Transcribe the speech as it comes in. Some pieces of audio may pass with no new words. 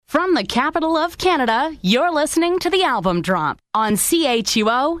From the capital of Canada, you're listening to The Album Drop on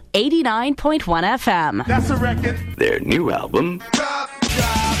CHUO 89.1 FM. That's a record. Their new album.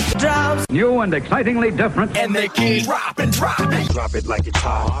 Drops. New and excitingly different. And they keep dropping. Drop it like it's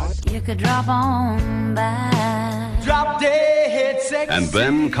hot. You could drop on by. Drop dead sex. And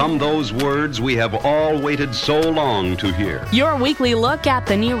then come those words we have all waited so long to hear. Your weekly look at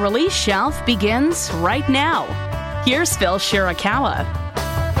the new release shelf begins right now. Here's Phil Shirakawa.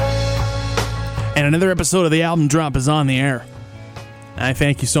 And another episode of The Album Drop is on the air. I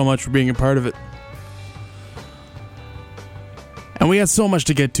thank you so much for being a part of it. And we got so much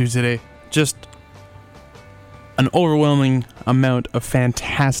to get to today. Just an overwhelming amount of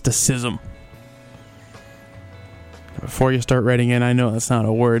fantasticism. Before you start writing in, I know that's not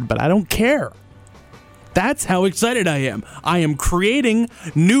a word, but I don't care. That's how excited I am. I am creating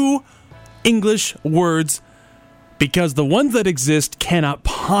new English words because the ones that exist cannot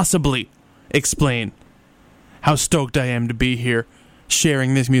possibly explain how stoked I am to be here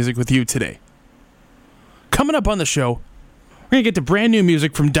sharing this music with you today. Coming up on the show, we're going to get to brand new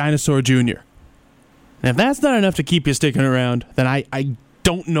music from Dinosaur Jr. And if that's not enough to keep you sticking around, then I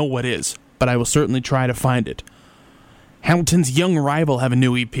don't know what is, but I will certainly try to find it. Hamilton's young rival have a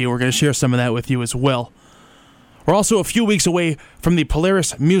new EP. We're going to share some of that with you as well. We're also a few weeks away from the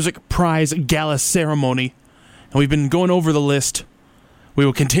Polaris Music Prize Gala ceremony, and we've been going over the list. We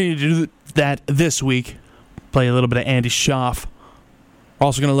will continue to do that this week. Play a little bit of Andy Schaaf. We're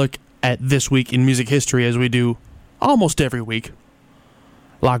also going to look at this week in music history as we do almost every week.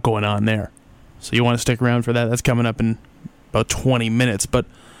 A lot going on there. So you want to stick around for that. That's coming up in about 20 minutes. But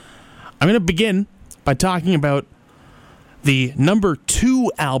I'm going to begin by talking about the number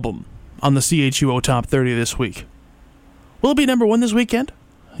 2 album on the CHUO Top 30 this week. Will it be number 1 this weekend?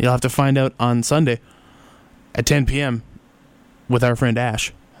 You'll have to find out on Sunday at 10 p.m. with our friend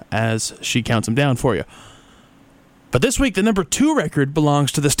Ash as she counts them down for you. But this week, the number 2 record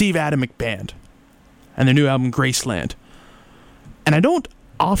belongs to the Steve Adamek Band and their new album, Graceland. And I don't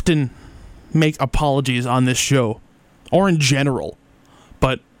often make apologies on this show, or in general,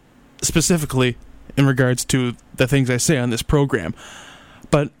 but specifically in regards to the things I say on this program.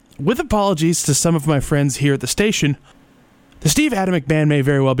 But with apologies to some of my friends here at the station, the Steve Adamek Band may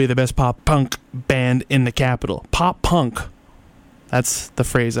very well be the best pop-punk band in the capital. Pop-punk. That's the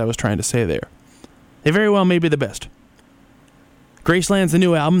phrase I was trying to say there. They very well may be the best. Graceland's the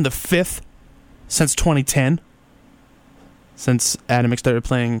new album, the 5th since 2010, since Adamek started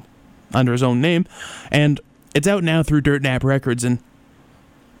playing under his own name, and it's out now through Dirt Nap Records, and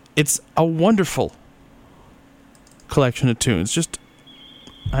it's a wonderful collection of tunes, just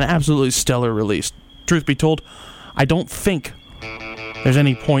an absolutely stellar release. Truth be told, I don't think there's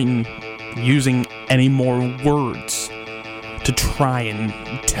any point in using any more words to try and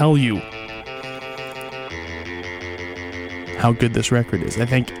tell you how good this record is. I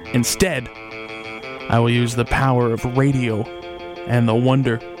think instead I will use the power of radio and the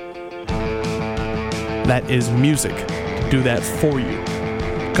wonder that is music to do that for you.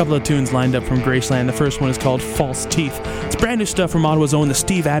 A couple of tunes lined up from Graceland. The first one is called False Teeth. It's brand new stuff from Ottawa's own, the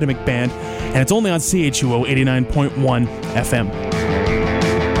Steve Adamek Band, and it's only on CHUO 89.1 FM.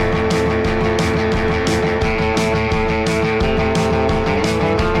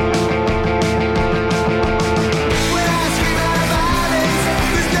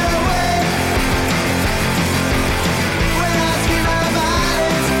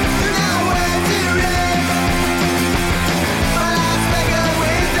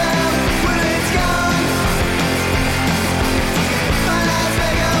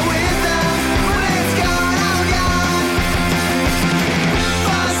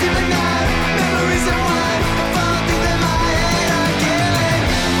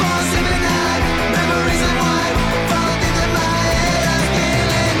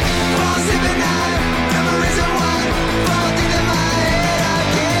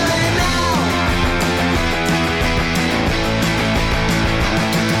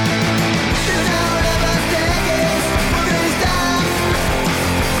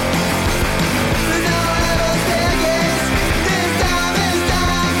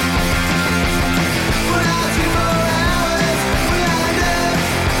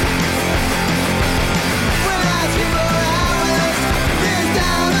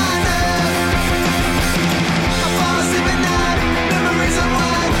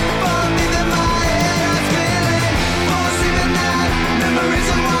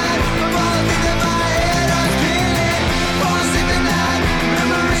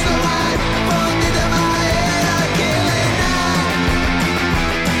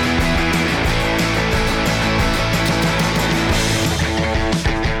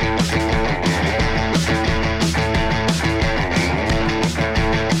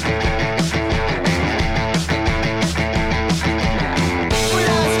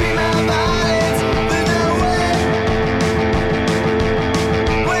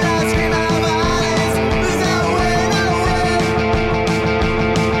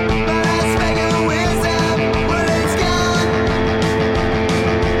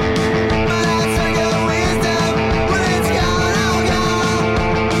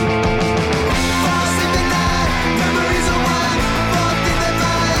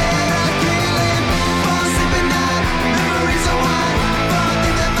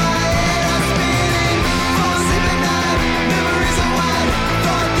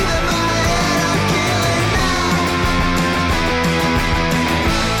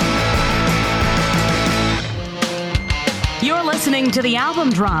 listening to The Album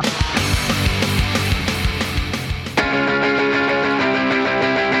Drop.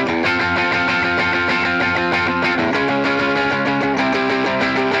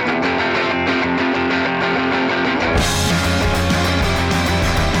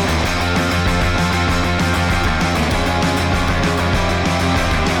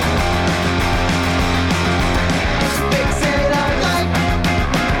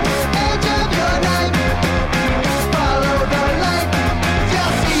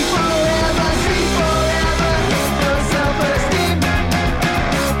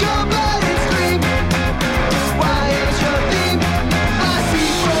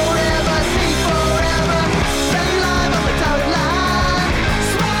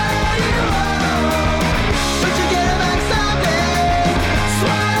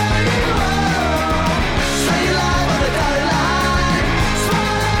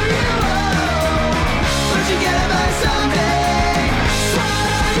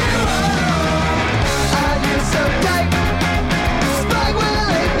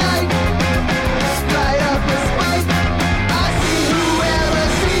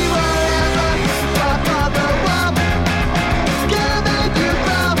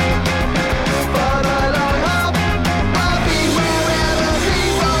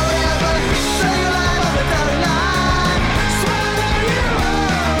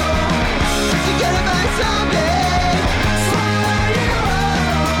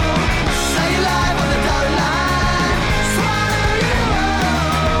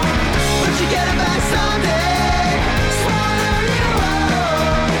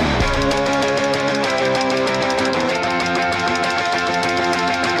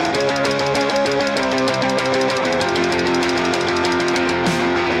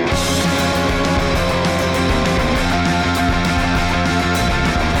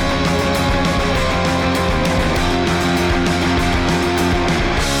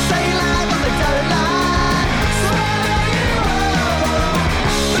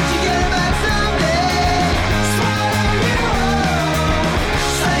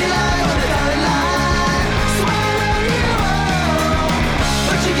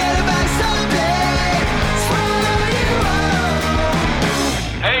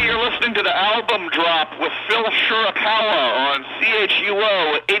 Shirakawa on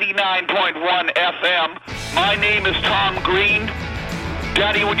CHUO 89.1 FM. My name is Tom Green.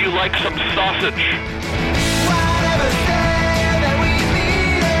 Daddy, would you like some sausage? I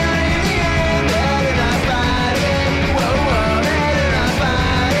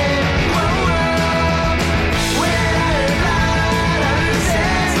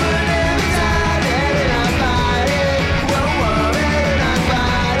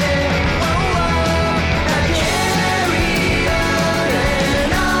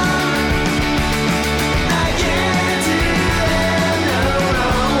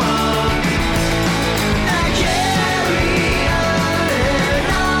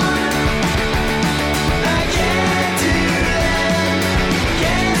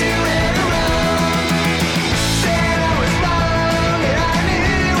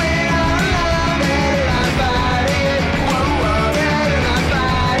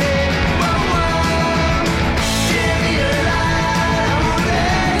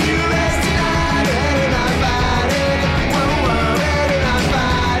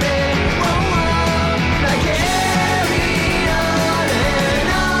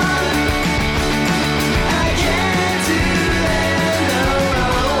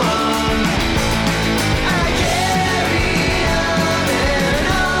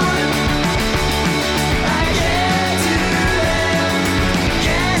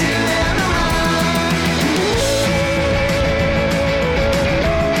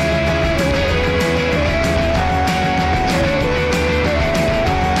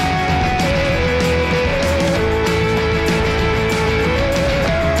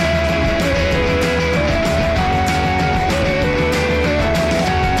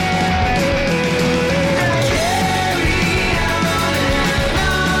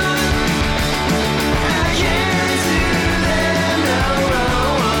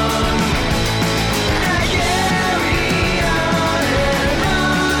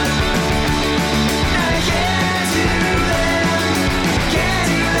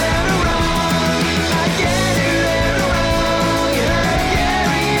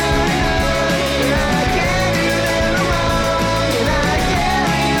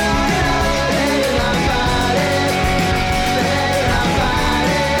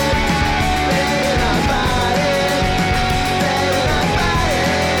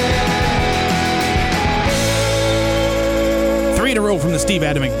a row from the Steve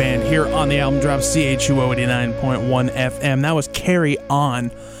Adamek Band here on the album drop CHUO 89.1 FM. That was Carry On.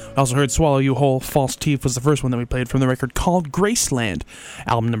 We also heard Swallow You Whole. False Teeth was the first one that we played from the record called Graceland.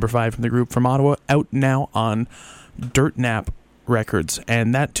 Album number 5 from the group from Ottawa, out now on Dirt Nap Records.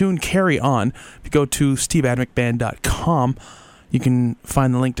 And that tune, Carry On, if you go to steveadamekband.com, you can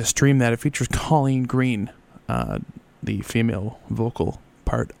find the link to stream that. It features Colleen Green, the female vocal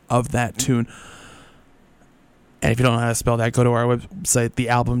part of that tune. And if you don't know how to spell that, go to our website,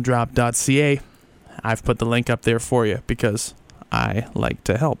 thealbumdrop.ca. I've put the link up there for you because I like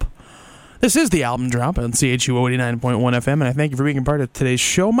to help. This is the Album Drop on CHUO 89.1 FM, and I thank you for being a part of today's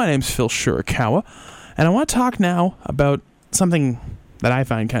show. My name's Phil Shirakawa, and I want to talk now about something that I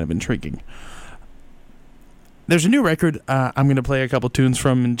find kind of intriguing. There's a new record I'm going to play a couple tunes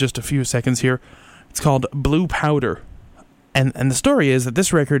from in just a few seconds here. It's called Blue Powder. And the story is that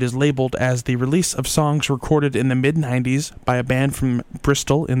this record is labeled as the release of songs recorded in the mid-90s by a band from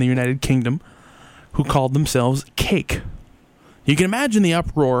Bristol in the United Kingdom who called themselves Cake. You can imagine the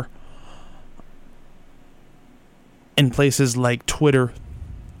uproar in places like Twitter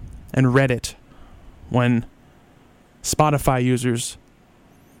and Reddit when Spotify users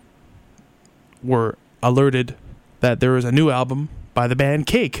were alerted that there was a new album by the band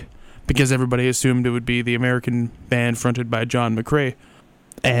Cake, because everybody assumed it would be the American band fronted by John McCrae,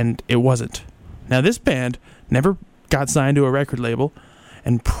 and it wasn't. Now, this band never got signed to a record label,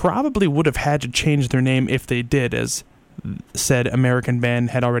 and probably would have had to change their name if they did, as said American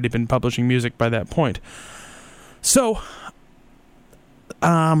band had already been publishing music by that point. So,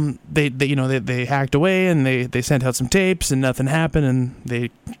 they hacked away, and they sent out some tapes, and nothing happened, and they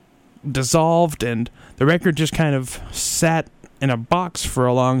dissolved, and the record just kind of sat in a box for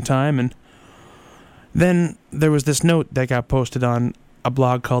a long time. And then there was this note that got posted on a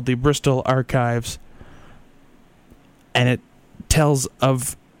blog called the Bristol Archives, and it tells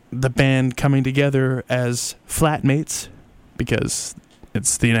of the band coming together as flatmates, because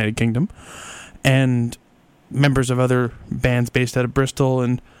it's the United Kingdom, and members of other bands based out of Bristol,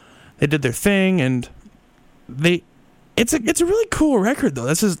 and they did their thing, and it's a really cool record, though.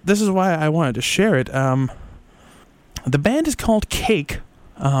 This is why I wanted to share it. The band is called Cake,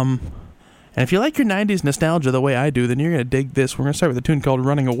 and if you like your 90s nostalgia the way I do, then you're going to dig this. We're going to start with a tune called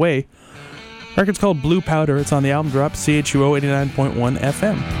Running Away. The record's called Blue Powder. It's on the album drop, CHUO 89.1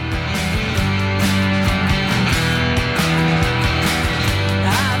 FM.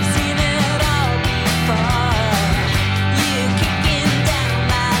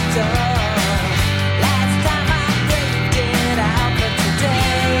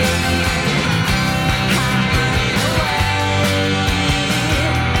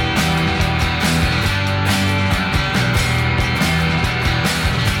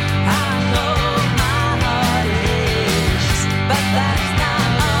 But that's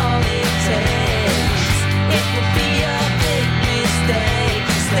not all.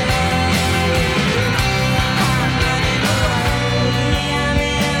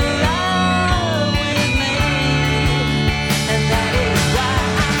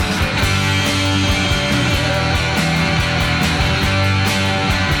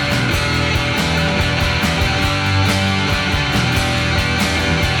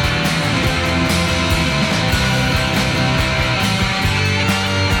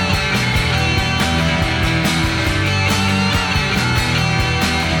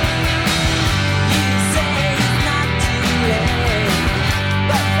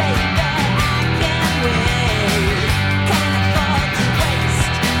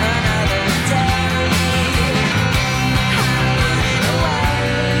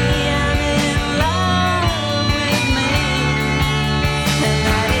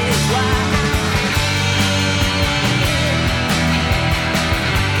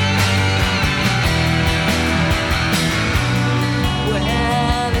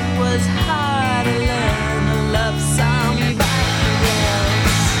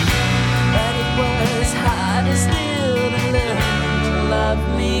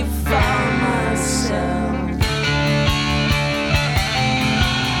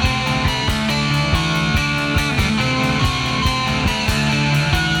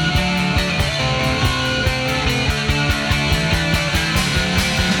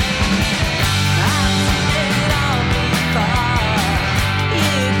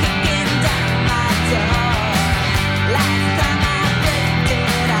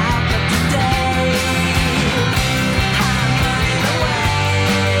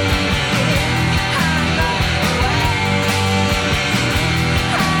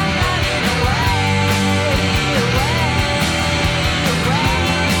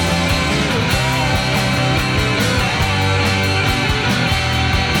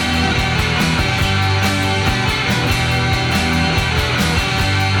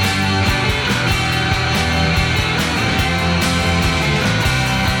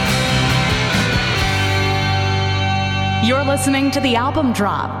 You're listening to The Album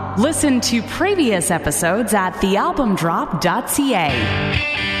Drop. Listen to previous episodes at thealbumdrop.ca.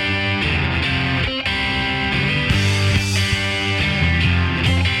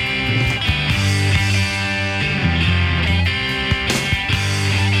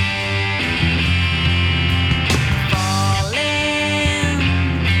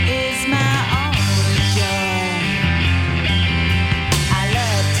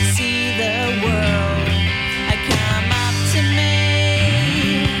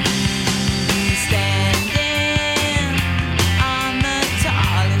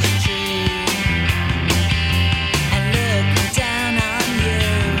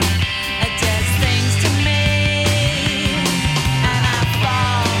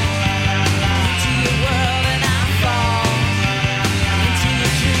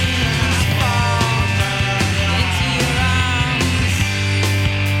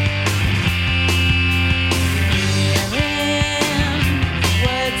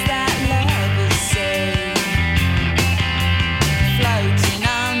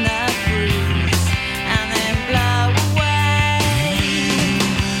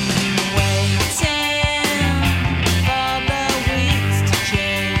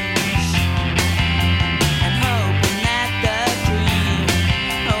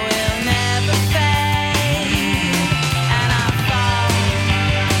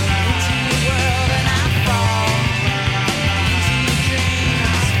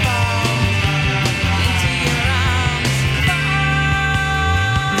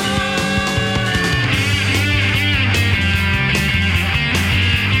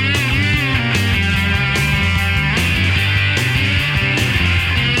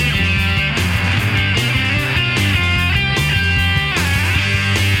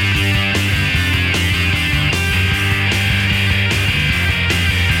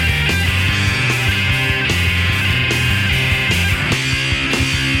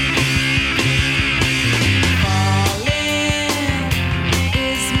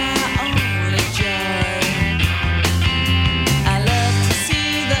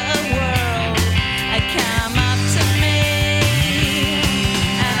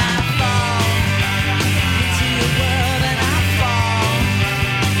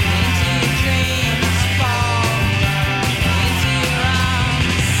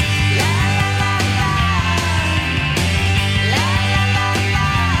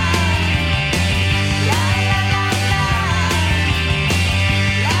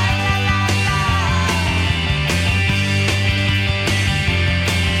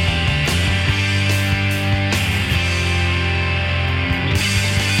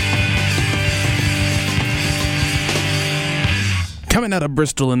 Coming out of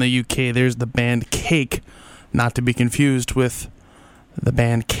Bristol in the UK, there's the band Cake, not to be confused with the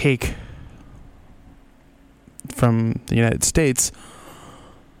band Cake from the United States.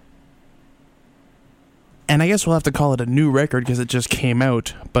 And I guess we'll have to call it a new record because it just came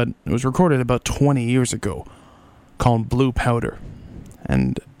out, but it was recorded about 20 years ago, called Blue Powder.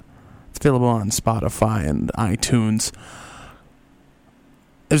 And it's available on Spotify and iTunes.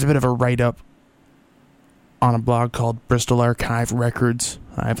 There's a bit of a write-up on a blog called Bristol Archive Records.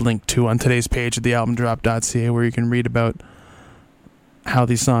 I've linked to on today's page at thealbumdrop.ca, where you can read about how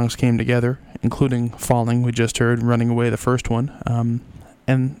these songs came together, including Falling, we just heard, Running Away, the first one.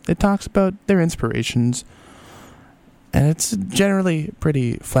 And it talks about their inspirations. And it's generally a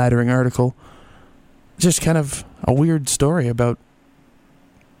pretty flattering article. Just kind of a weird story about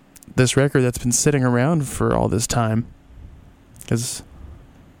this record that's been sitting around for all this time. Because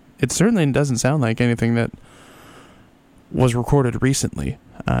it certainly doesn't sound like anything that was recorded recently.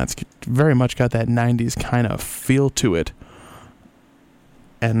 It's very much got that 90s kind of feel to it.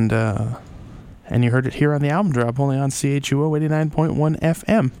 And you heard it here on the Album Drop, only on CHUO 89.1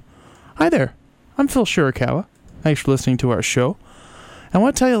 FM. Hi there, I'm Phil Shirakawa. Thanks for listening to our show. I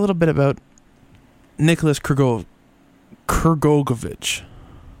want to tell you a little bit about Nicholas Kurgogovich,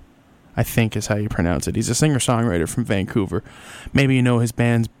 I think is how you pronounce it. He's a singer-songwriter from Vancouver. Maybe you know his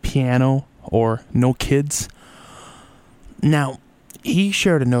bands Piano or No Kids. Now, he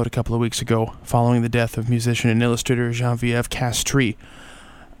shared a note a couple of weeks ago following the death of musician and illustrator Geneviève Castries.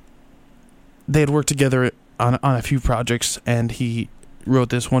 They had worked together on a few projects, and he wrote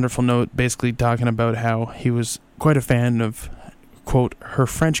this wonderful note basically talking about how he was quite a fan of, quote, her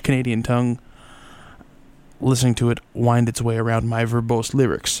French-Canadian tongue, listening to it wind its way around my verbose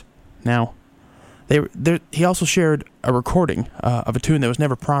lyrics. Now, he also shared a recording of a tune that was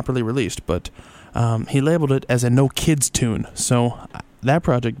never properly released, but he labeled it as a No Kids tune. So that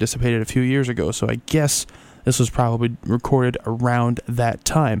project dissipated a few years ago, so I guess this was probably recorded around that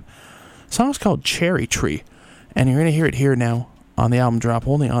time. The song's called Cherry Tree, And you're going to hear it here now on the album drop,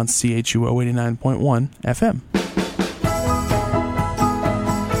 only on CHUO 89.1 FM.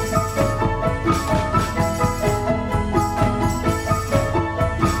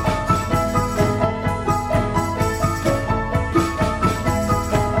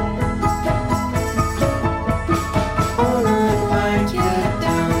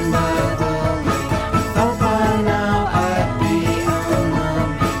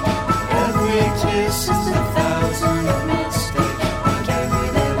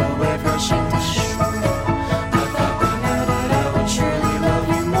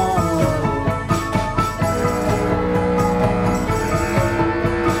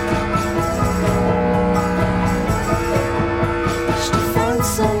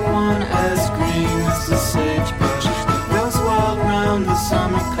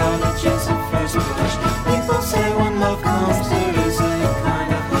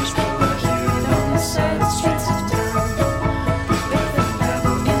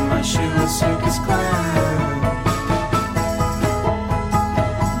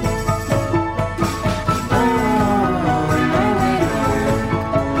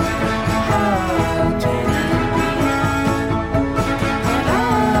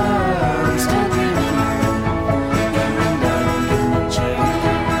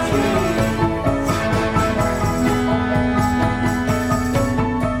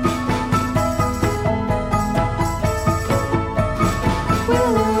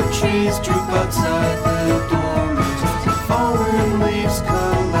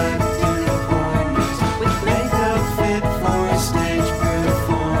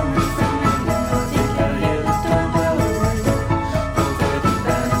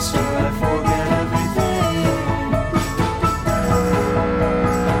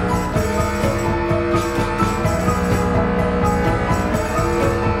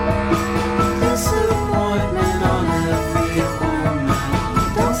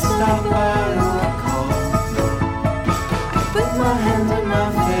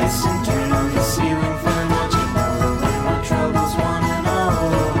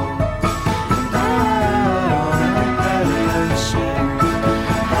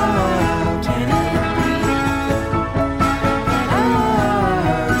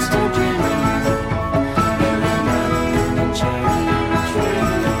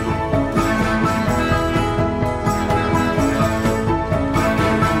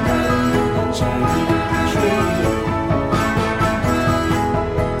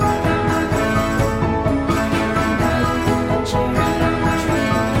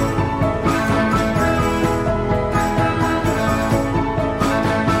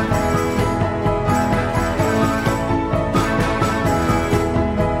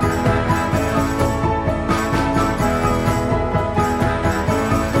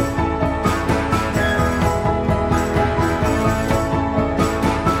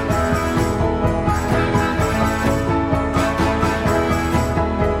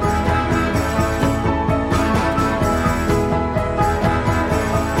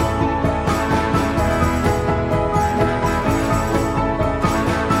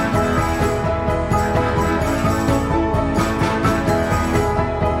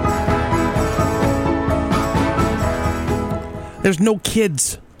 There's No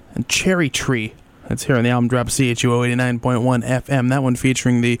Kids and Cherry Tree. That's here on the album drop, CHUO 89.1 FM. That one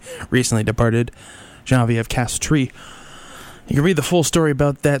featuring the recently departed Genevieve Castries. You can read the full story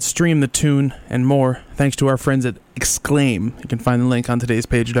about that, stream the tune, and more thanks to our friends at Exclaim. You can find the link on today's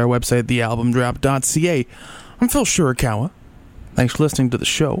page at our website, thealbumdrop.ca. I'm Phil Shirakawa. Thanks for listening to the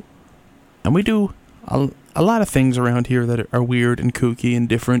show. And we do a lot of things around here that are weird and kooky and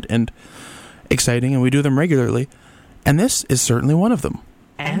different and exciting, and we do them regularly. And this is certainly one of them.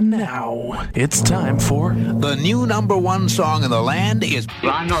 And now, it's time for... The new #1 song in the land is...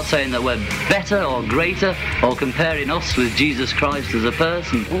 Well, I'm not saying that we're better or greater or comparing us with Jesus Christ as a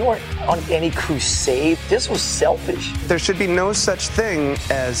person. We weren't on any crusade. This was selfish. There should be no such thing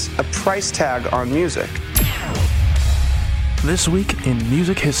as a price tag on music. This week in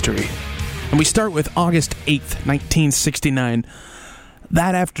music history. And we start with August 8th, 1969.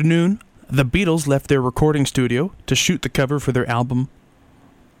 That afternoon, the Beatles left their recording studio to shoot the cover for their album,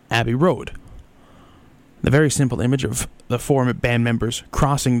 Abbey Road. The very simple image of the four band members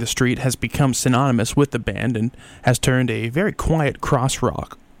crossing the street has become synonymous with the band and has turned a very quiet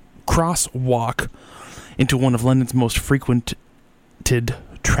crosswalk into one of London's most frequented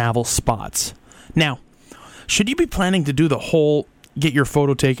travel spots. Now, should you be planning to do the whole get your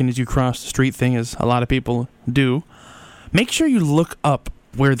photo taken as you cross the street thing, as a lot of people do, make sure you look up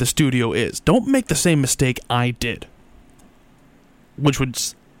where the studio is. Don't make the same mistake I did, which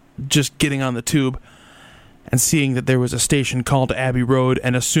was just getting on the tube and seeing that there was a station called Abbey Road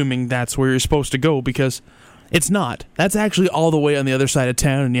and assuming that's where you're supposed to go, because it's not. That's actually all the way on the other side of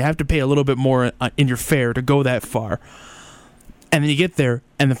town, and you have to pay a little bit more in your fare to go that far. And then you get there,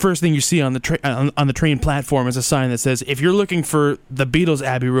 and the first thing you see on the train platform is a sign that says, if you're looking for the Beatles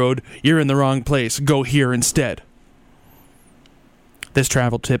Abbey Road, you're in the wrong place. Go here instead. This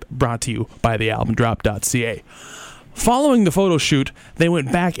travel tip brought to you by thealbumdrop.ca. Following the photo shoot, they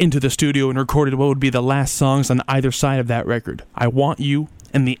went back into the studio and recorded what would be the last songs on either side of that record. I Want You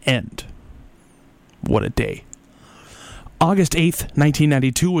and The End. What a day. August 8th,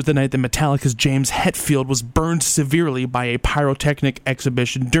 1992 was the night that Metallica's James Hetfield was burned severely by a pyrotechnic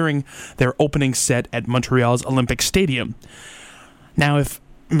exhibition during their opening set at Montreal's Olympic Stadium. Now, if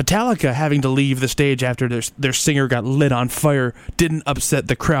Metallica having to leave the stage after their singer got lit on fire didn't upset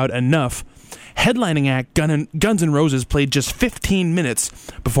the crowd enough, headlining act Guns N' Roses played just 15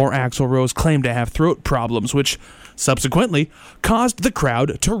 minutes before Axl Rose claimed to have throat problems, which subsequently caused the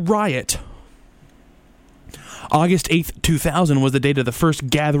crowd to riot. August 8th, 2000 was the date of the first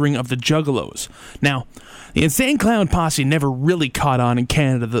gathering of the Juggalos. Now, the Insane Clown Posse never really caught on in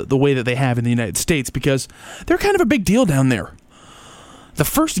Canada the way that they have in the United States, because they're kind of a big deal down there. The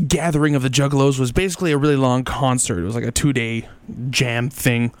first gathering of the Juggalos was basically a really long concert. It was like a 2-day jam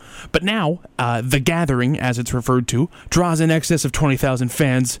thing. But now, The Gathering, as it's referred to, draws in excess of 20,000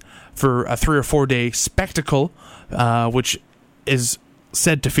 fans for a 3 or 4 day spectacle, which is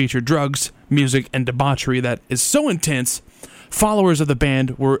said to feature drugs, music, and debauchery that is so intense, followers of the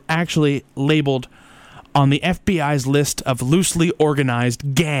band were actually labeled on the FBI's list of loosely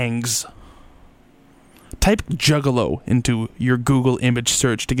organized gangs. Type Juggalo into your Google image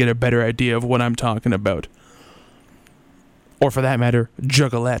search to get a better idea of what I'm talking about. Or for that matter,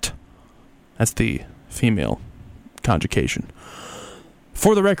 Juggalette. That's the female conjugation.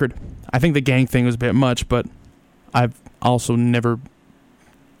 For the record, I think the gang thing was a bit much, but I've also never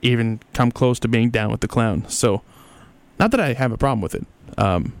even come close to being down with the clown. So, not that I have a problem with it.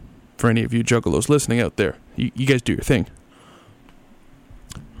 For any of you Juggalos listening out there, you guys do your thing.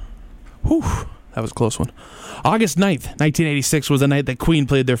 Whew. That was a close one. August 9th, 1986 was the night that Queen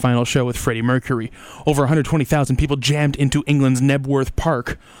played their final show with Freddie Mercury. Over 120,000 people jammed into England's Knebworth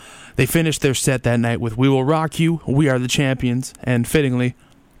Park. They finished their set that night with We Will Rock You, We Are the Champions, and fittingly,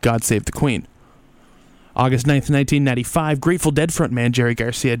 God Save the Queen. August 9th, 1995, Grateful Dead frontman Jerry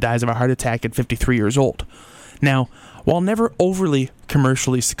Garcia dies of a heart attack at 53 years old. Now, while never overly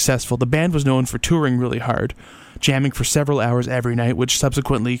commercially successful, the band was known for touring really hard, jamming for several hours every night, which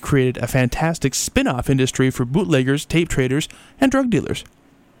subsequently created a fantastic spin-off industry for bootleggers, tape traders, and drug dealers.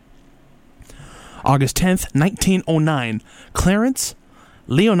 August 10th, 1909, Clarence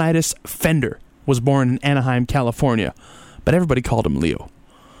Leonidas Fender was born in Anaheim, California, but everybody called him Leo.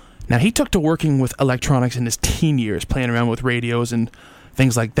 Now, he took to working with electronics in his teen years, playing around with radios and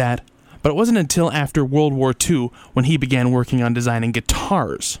things like that, but it wasn't until after World War II when he began working on designing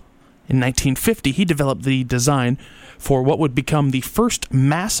guitars. In 1950, he developed the design for what would become the first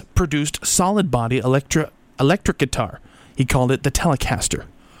mass-produced solid-body electric guitar. He called it the Telecaster.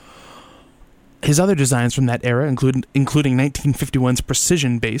 His other designs from that era, including 1951's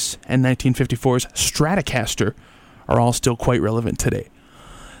Precision Bass and 1954's Stratocaster, are all still quite relevant today.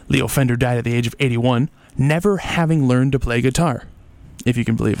 Leo Fender died at the age of 81, never having learned to play guitar, if you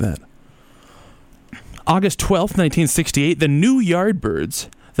can believe that. August 12th, 1968, the New Yardbirds,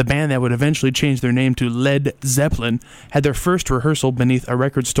 the band that would eventually change their name to Led Zeppelin, had their first rehearsal beneath a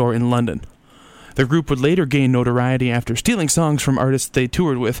record store in London. The group would later gain notoriety after stealing songs from artists they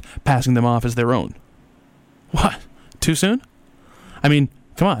toured with, passing them off as their own. What? Too soon? I mean,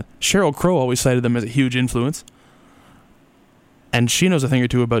 come on. Sheryl Crow always cited them as a huge influence. And she knows a thing or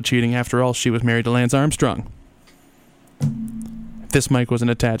two about cheating. After all, she was married to Lance Armstrong. If this mic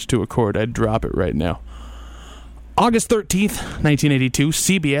wasn't attached to a cord, I'd drop it right now. August 13th, 1982,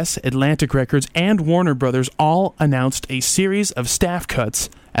 CBS, Atlantic Records, and Warner Brothers all announced a series of staff cuts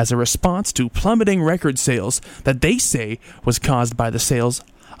as a response to plummeting record sales that they say was caused by the sales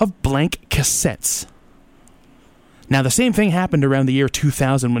of blank cassettes. Now, the same thing happened around the year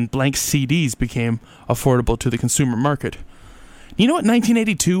 2000 when blank CDs became affordable to the consumer market. You know what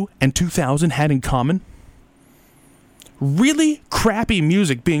 1982 and 2000 had in common? Really crappy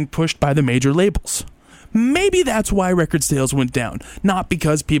music being pushed by the major labels. Maybe that's why record sales went down, not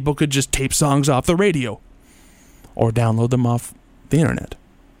because people could just tape songs off the radio or download them off the internet.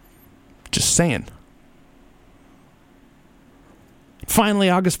 Just saying. Finally,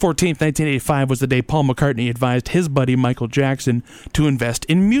 August 14th, 1985 was the day Paul McCartney advised his buddy Michael Jackson to invest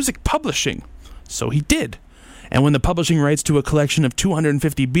in music publishing. So he did. And when the publishing rights to a collection of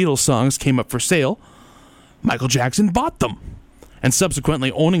 250 Beatles songs came up for sale, Michael Jackson bought them. And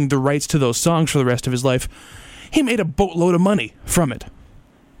subsequently owning the rights to those songs for the rest of his life, he made a boatload of money from it.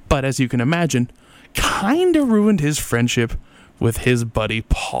 But as you can imagine, kinda ruined his friendship with his buddy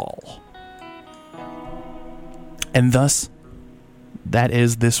Paul. And thus, that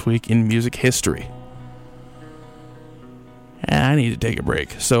is This Week in Music History. And I need to take a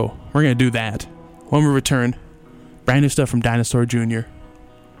break, so we're going to do that. When we return, brand new stuff from Dinosaur Jr.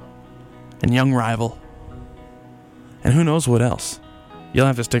 and Young Rival. And who knows what else. You'll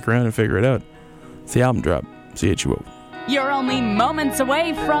have to stick around and figure it out. It's the album drop. CHUO. You're only moments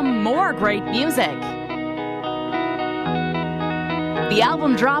away from more great music. The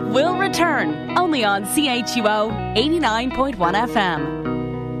album drop will return only on CHUO 89.1 FM.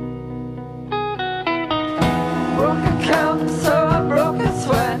 Broken count, so I broke a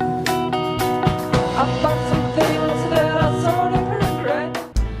sweat. I bought some things that I sort of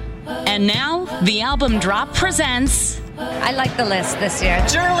regret. And now, the album drop presents... I like the list this year.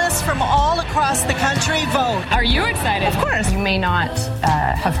 Journalists from all across the country vote. Are you excited? Of course. You may not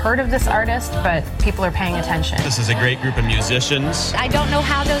have heard of this artist, but people are paying attention. This is a great group of musicians. I don't know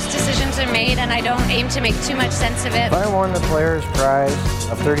how those decisions are made, and I don't aim to make too much sense of it. If I won the Players' Prize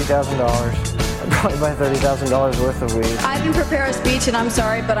of $30,000, I'd probably buy $30,000 worth of weed. I didn't prepare a speech, and I'm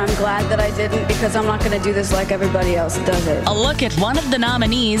sorry, but I'm glad that I didn't, because I'm not going to do this like everybody else does it. A look at one of the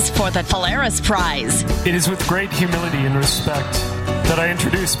nominees for the Polaris Prize. It is with great humility and respect that I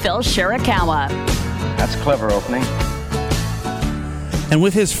introduce Phil Shirakawa. That's a clever opening. And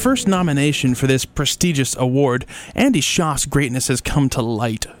with his first nomination for this prestigious award, Andy Schaaf's greatness has come to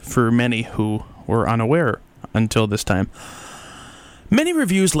light for many who were unaware until this time. Many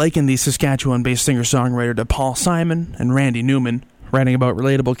reviews liken the Saskatchewan-based singer-songwriter to Paul Simon and Randy Newman, writing about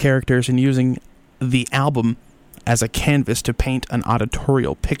relatable characters and using the album as a canvas to paint an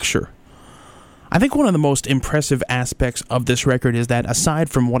auditorial picture. I think one of the most impressive aspects of this record is that aside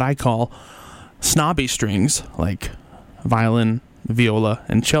from what I call snobby strings, like violin, viola,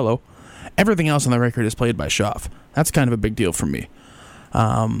 and cello, everything else on the record is played by Schaaf. That's kind of a big deal for me.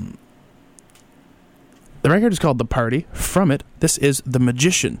 The record is called The Party. From it, this is The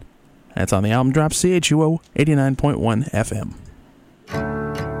Magician. That's on the album drop, CHUO 89.1 FM.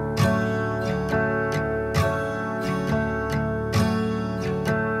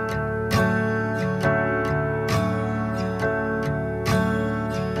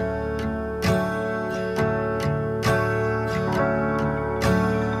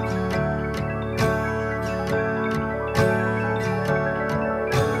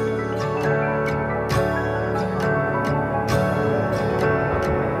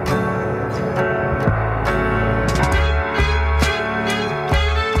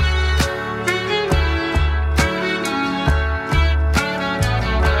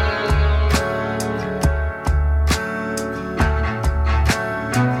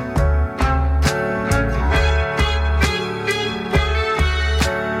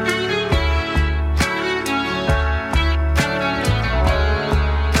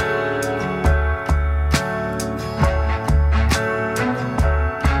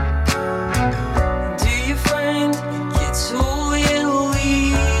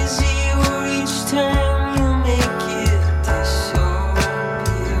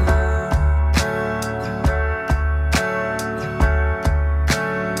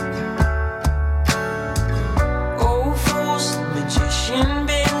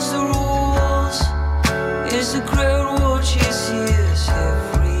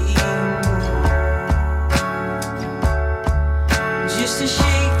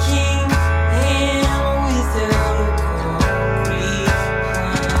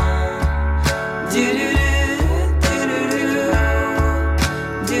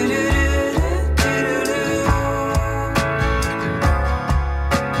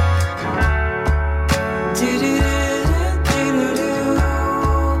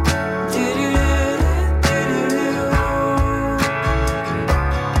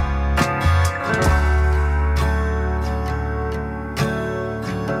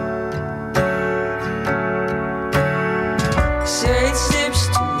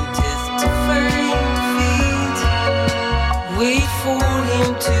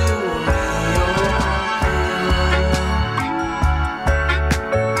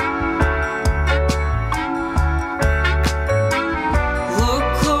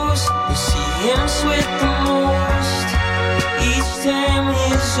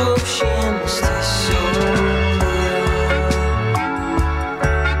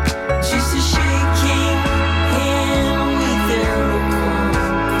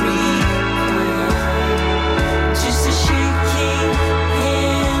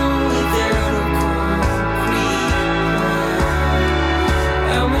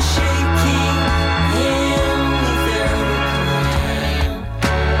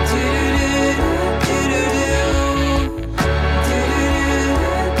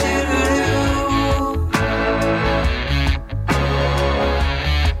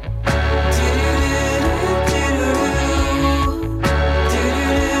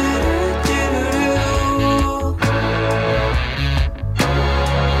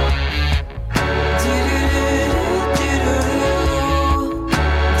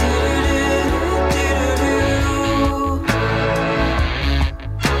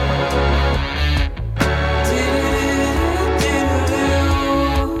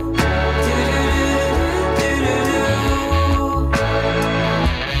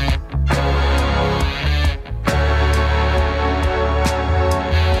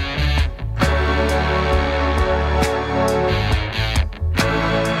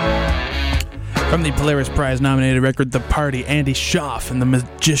 From the Polaris Prize-nominated record, The Party, Andy Schaaf and The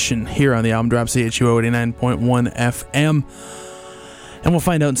Magician, here on the Album Drop, CHUO 89.1 FM. And we'll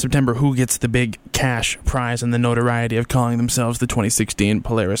find out in September who gets the big cash prize and the notoriety of calling themselves the 2016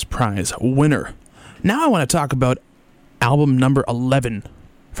 Polaris Prize winner. Now I want to talk about album number 11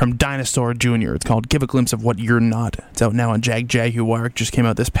 from Dinosaur Jr. It's called Give a Glimpse of What You're Not. It's out now on Jaguar. It just came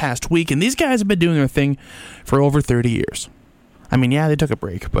out this past week, and these guys have been doing their thing for over 30 years. I mean, yeah, they took a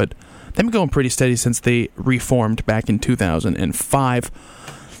break, but they've been going pretty steady since they reformed back in 2005.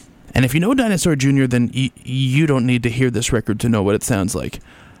 And if you know Dinosaur Jr., then you don't need to hear this record to know what it sounds like.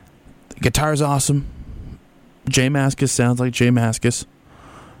 The guitar's awesome. J Mascis sounds like J Mascis.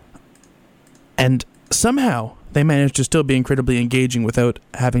 And somehow they managed to still be incredibly engaging without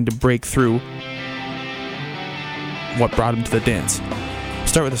having to break through what brought them to the dance.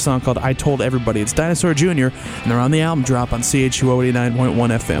 Start with a song called I Told Everybody. It's Dinosaur Jr., and they're on the album drop on CHUO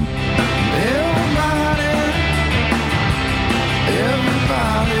 89.1 FM.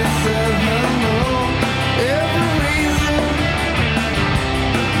 Everybody said hello. Every reason,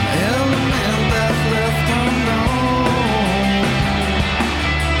 element that's left unknown.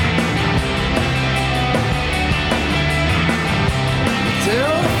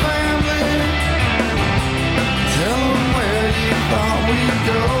 Tell the family, tell them where you thought we'd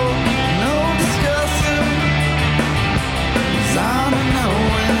go. No discussing, 'cause I don't know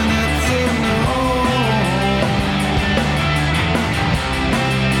when it's a no.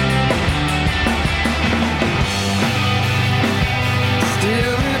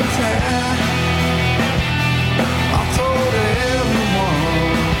 Still intact, I told everyone,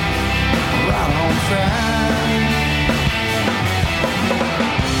 right on track.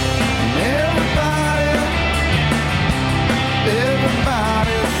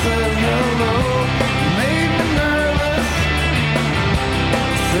 Everybody said hello. Made me nervous,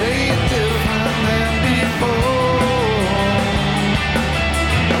 say it different than before.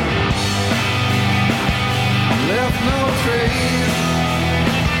 Left no trace,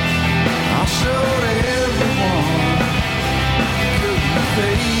 I showed everyone, couldn't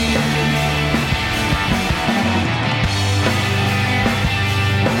fade.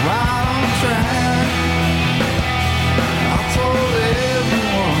 Right on track, I told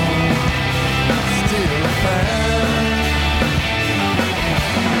everyone, still a fact.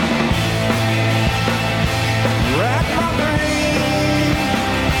 Rack my brain,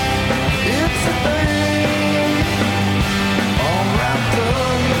 it's a thing, all wrapped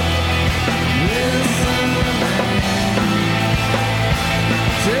up, listen to me.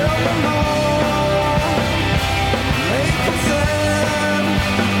 Tell me more, make it sad,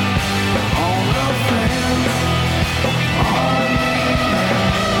 on the fence.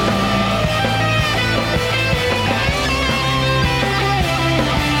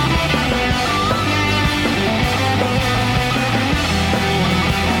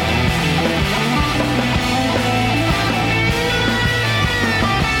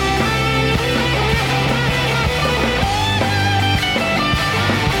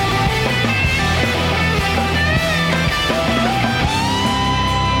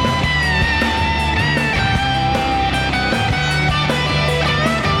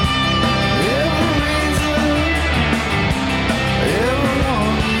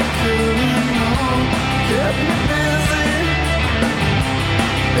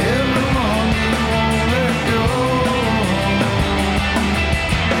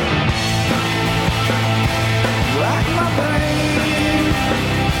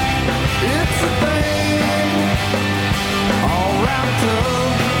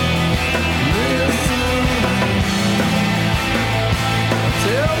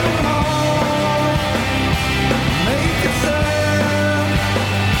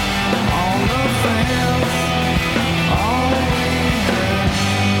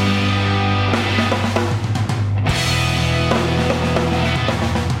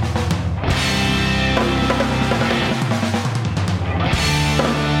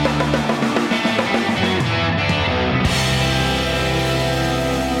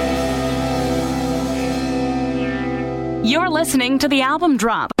 You're listening to the Album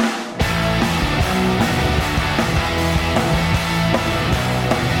Drop.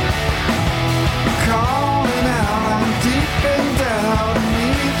 Calling out, I'm deep in doubt,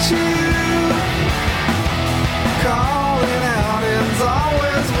 need you. Calling out, it's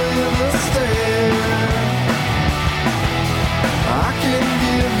always with a stare. I can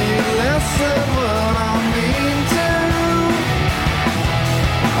give you less than what I mean to.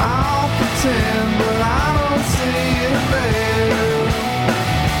 I'll pretend, but I don't see it there.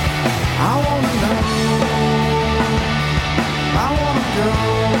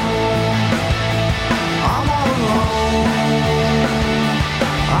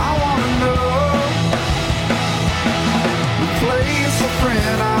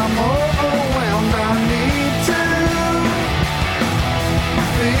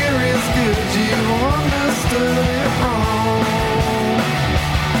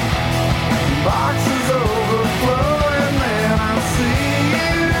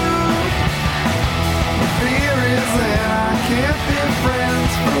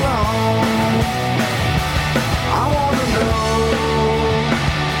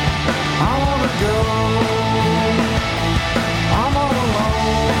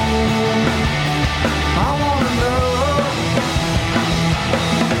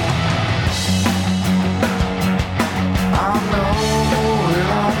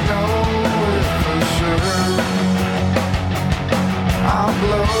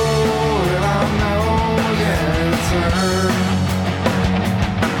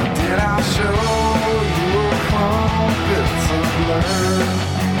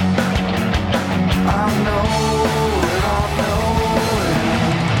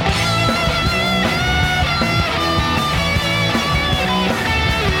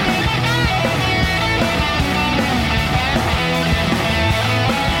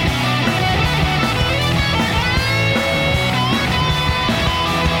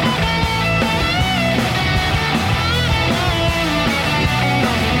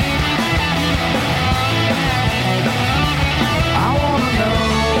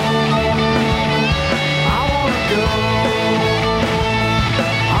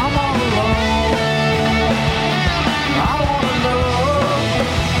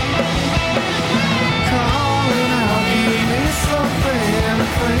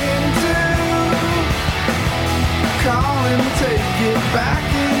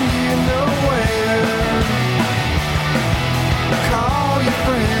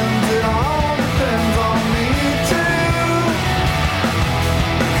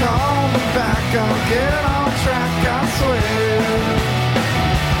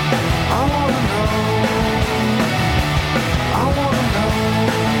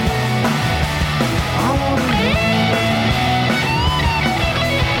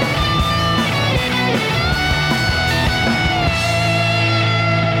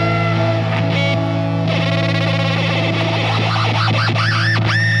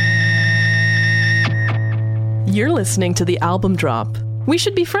 You're listening to The Album Drop. We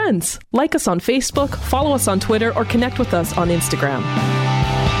should be friends. Like us on Facebook, follow us on Twitter, or connect with us on Instagram.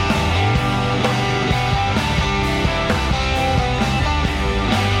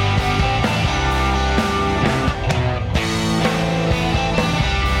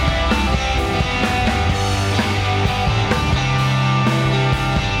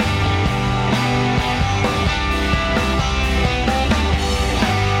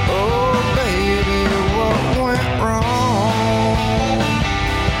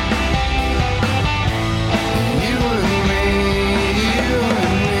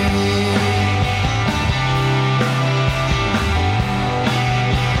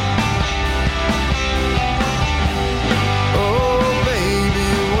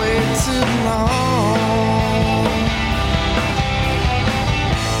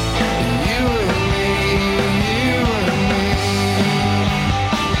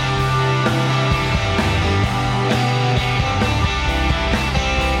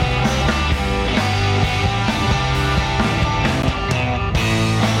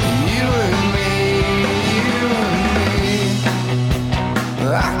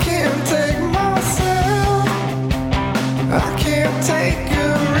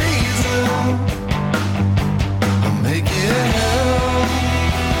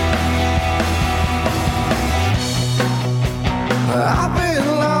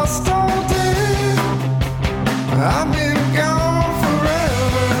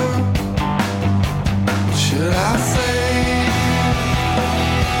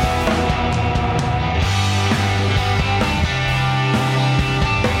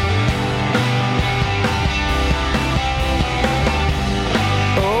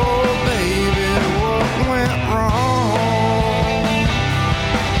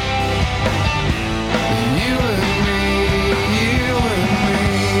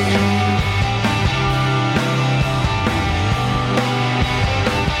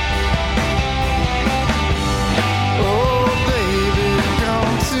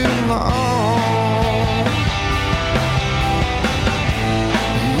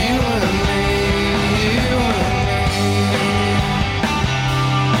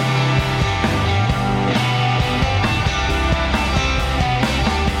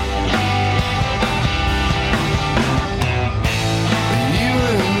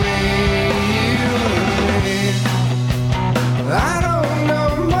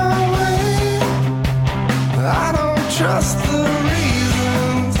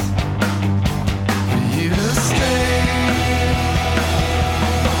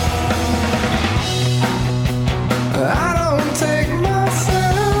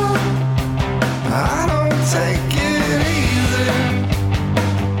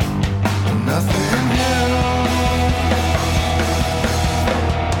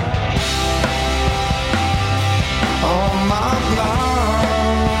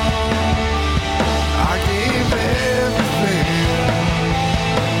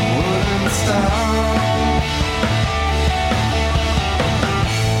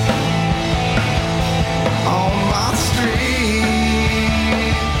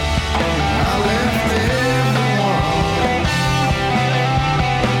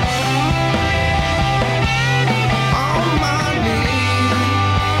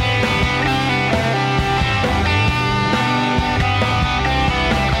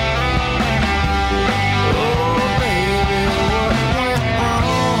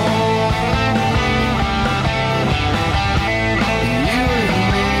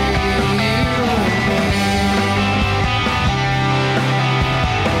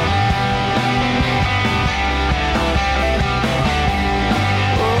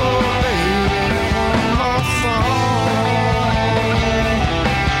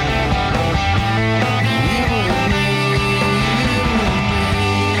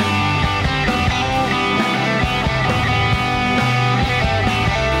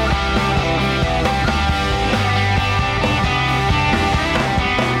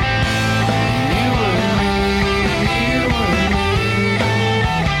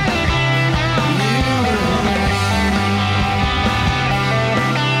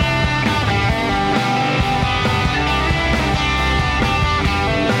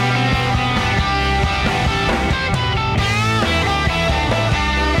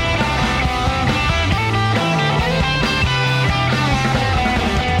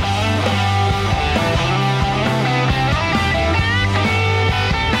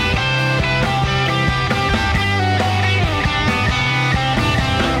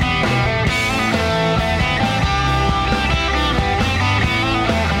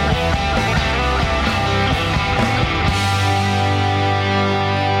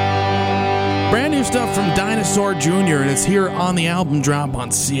 Brand new stuff from Dinosaur Jr., and it's here on the album drop on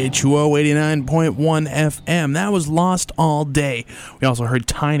CHUO 89.1 FM. That was Lost All Day. We also heard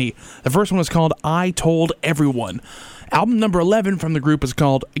Tiny. The first one was called I Told Everyone. Album number 11 from the group is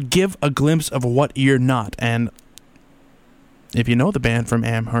called Give a Glimpse of What You're Not. And if you know the band from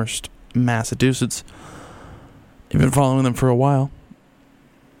Amherst, Massachusetts, you've been following them for a while,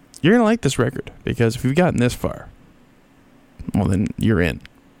 you're going to like this record, because if you've gotten this far, well, then you're in.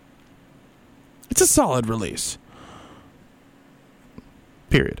 It's a solid release.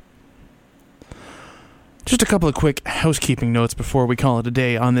 Period. Just a couple of quick housekeeping notes before we call it a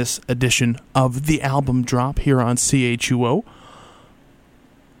day on this edition of the album drop here on CHUO.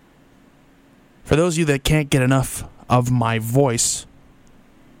 For those of you that can't get enough of my voice,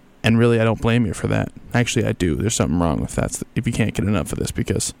 and really I don't blame you for that. Actually, I do. There's something wrong with that if you can't get enough of this,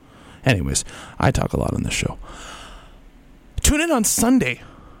 because, anyways, I talk a lot on this show. Tune in on Sunday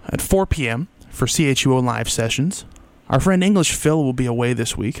at 4 p.m. for CHUO live sessions. Our friend English Phil will be away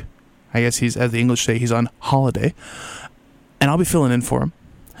this week. I guess he's, as the English say, he's on holiday. And I'll be filling in for him.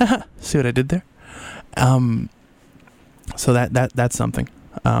 See what I did there? So that's something.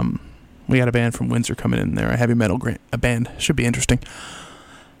 We got a band from Windsor coming in there, a heavy metal a band. Should be interesting.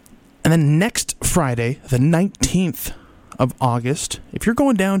 And then next Friday, the 19th of August, if you're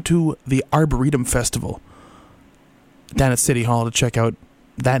going down to the Arboretum Festival down at City Hall to check out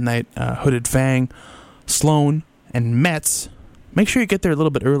that night, Hooded Fang, Sloan, and Metz, make sure you get there a little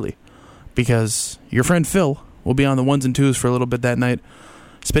bit early, because your friend Phil will be on the ones and twos for a little bit that night,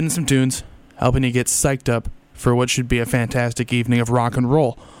 spinning some tunes, helping you get psyched up for what should be a fantastic evening of rock and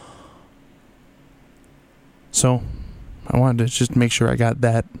roll. So, I wanted to just make sure I got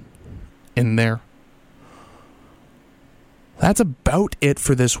that in there. That's about it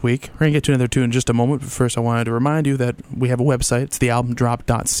for this week. We're going to get to another tune in just a moment, but first I wanted to remind you that we have a website. It's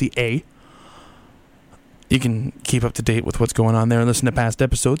thealbumdrop.ca. You can keep up to date with what's going on there and listen to past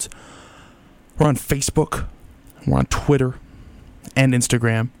episodes. We're on Facebook. We're on Twitter and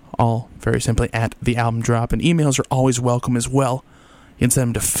Instagram, all very simply at The Album Drop. And emails are always welcome as well. You can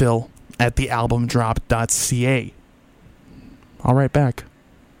send them to Phil at thealbumdrop.ca. I'll write back.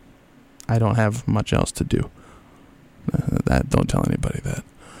 I don't have much else to do. Don't tell anybody that.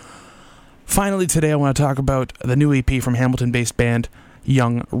 Finally, today I want to talk about the new EP from Hamilton-based band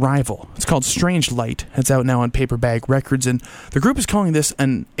Young Rival. It's called Strange Light. It's out now on Paper Bag Records, and the group is calling this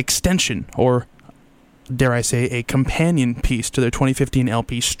an extension, or dare I say, a companion piece to their 2015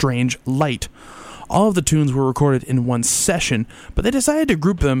 LP Strange Light. All of the tunes were recorded in one session, but they decided to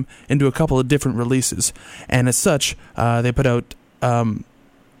group them into a couple of different releases, and as such, they put out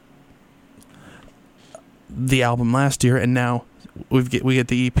the album last year, and now we get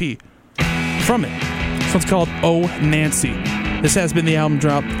the EP from it. This one's called Oh Nancy. This has been the album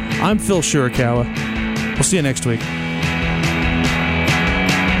drop. I'm Phil Shirakawa. We'll see you next week.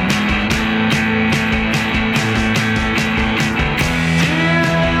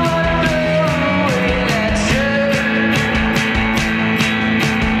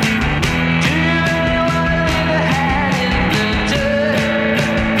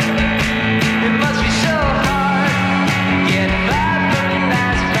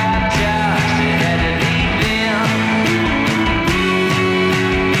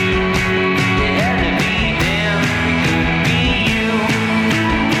 It had to be them.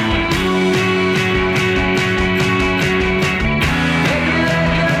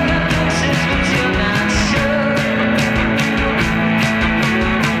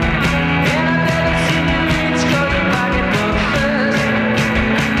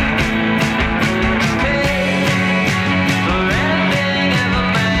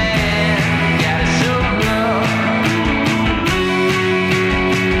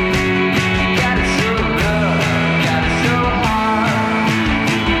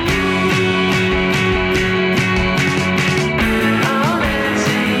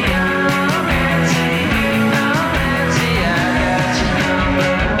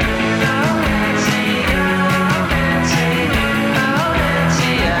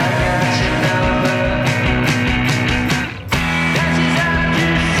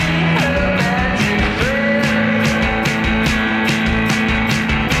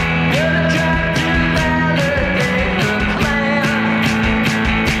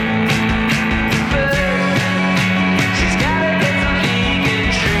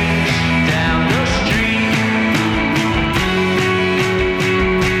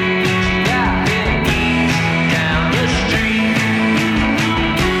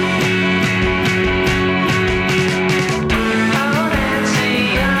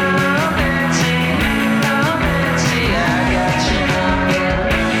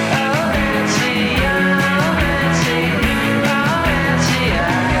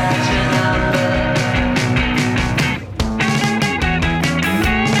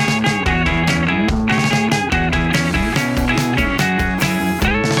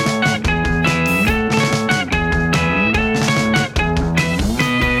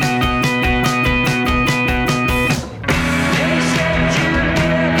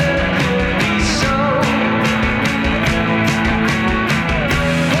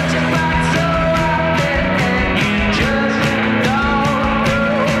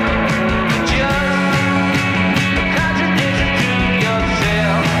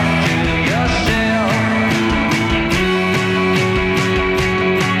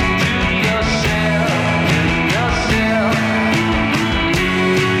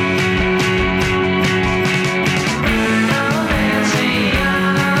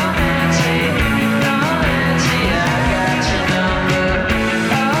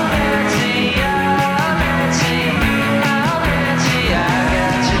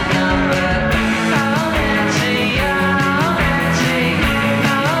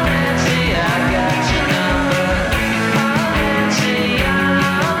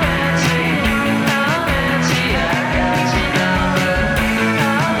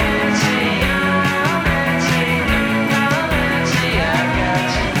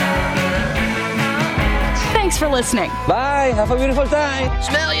 listening. Bye. Have a beautiful time.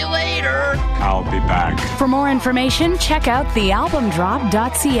 Smell you later. I'll be back. For more information, check out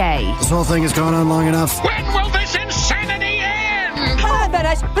thealbumdrop.ca. This whole thing has gone on long enough. When will this insanity end? Can I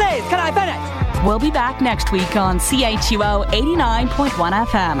finish? Please, can I finish? We'll be back next week on CHUO 89.1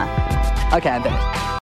 FM. Okay, I'm finished.